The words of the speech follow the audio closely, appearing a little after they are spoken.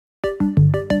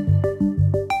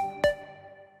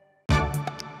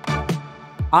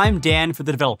I'm Dan for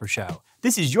The Developer Show.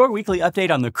 This is your weekly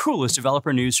update on the coolest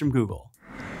developer news from Google.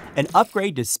 An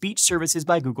upgrade to Speech Services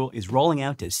by Google is rolling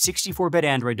out to 64-bit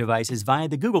Android devices via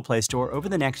the Google Play Store over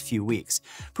the next few weeks,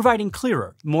 providing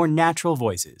clearer, more natural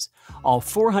voices. All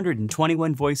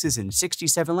 421 voices in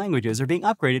 67 languages are being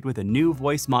upgraded with a new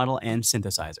voice model and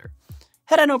synthesizer.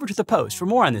 Head on over to the post for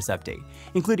more on this update,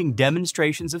 including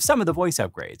demonstrations of some of the voice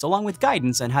upgrades, along with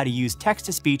guidance on how to use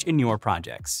text-to-speech in your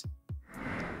projects.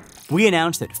 We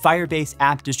announced that Firebase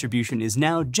app distribution is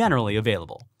now generally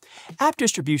available. App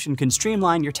distribution can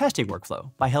streamline your testing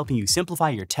workflow by helping you simplify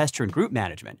your tester and group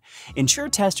management, ensure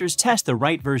testers test the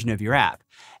right version of your app,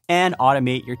 and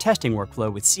automate your testing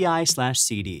workflow with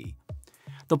CI/CD.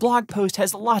 The blog post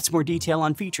has lots more detail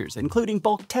on features, including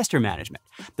bulk tester management,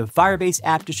 the Firebase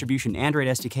app distribution Android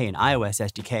SDK and iOS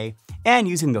SDK, and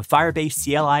using the Firebase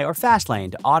CLI or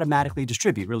Fastlane to automatically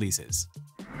distribute releases.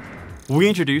 We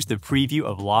introduced the preview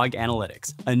of Log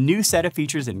Analytics, a new set of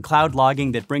features in cloud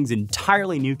logging that brings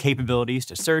entirely new capabilities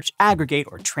to search, aggregate,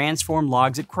 or transform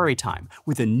logs at query time,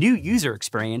 with a new user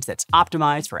experience that's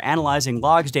optimized for analyzing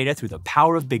logs data through the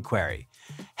power of BigQuery.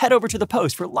 Head over to the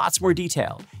post for lots more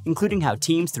detail, including how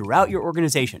teams throughout your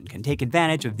organization can take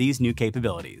advantage of these new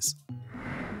capabilities.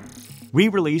 We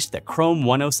released the Chrome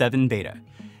 107 beta,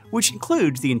 which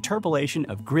includes the interpolation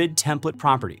of grid template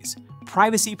properties,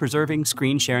 privacy-preserving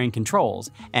screen sharing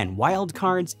controls, and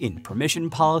wildcards in permission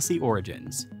policy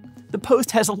origins. The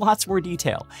post has lots more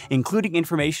detail, including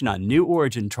information on new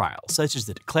origin trials, such as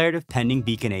the declarative pending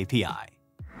beacon API.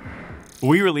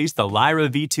 We released the Lyra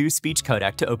V2 speech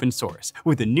codec to open source,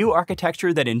 with a new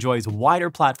architecture that enjoys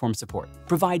wider platform support,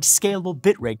 provides scalable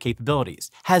bitrate capabilities,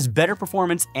 has better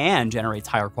performance, and generates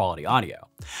higher quality audio.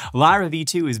 Lyra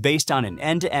V2 is based on an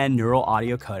end-to-end neural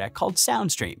audio codec called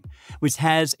SoundStream, which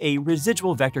has a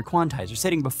residual vector quantizer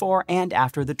sitting before and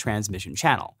after the transmission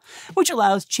channel, which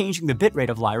allows changing the bitrate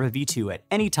of Lyra V2 at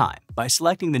any time by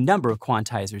selecting the number of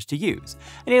quantizers to use,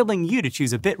 enabling you to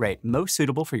choose a bitrate most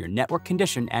suitable for your network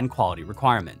condition and quality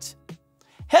requirements.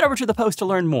 Head over to the post to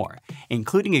learn more,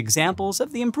 including examples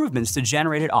of the improvements to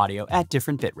generated audio at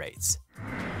different bitrates.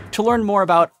 To learn more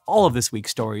about all of this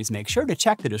week's stories, make sure to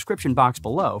check the description box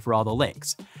below for all the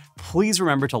links. Please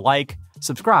remember to like,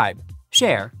 subscribe,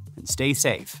 share, and stay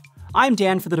safe. I'm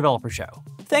Dan for The Developer Show.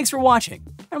 Thanks for watching,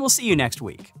 and we'll see you next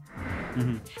week.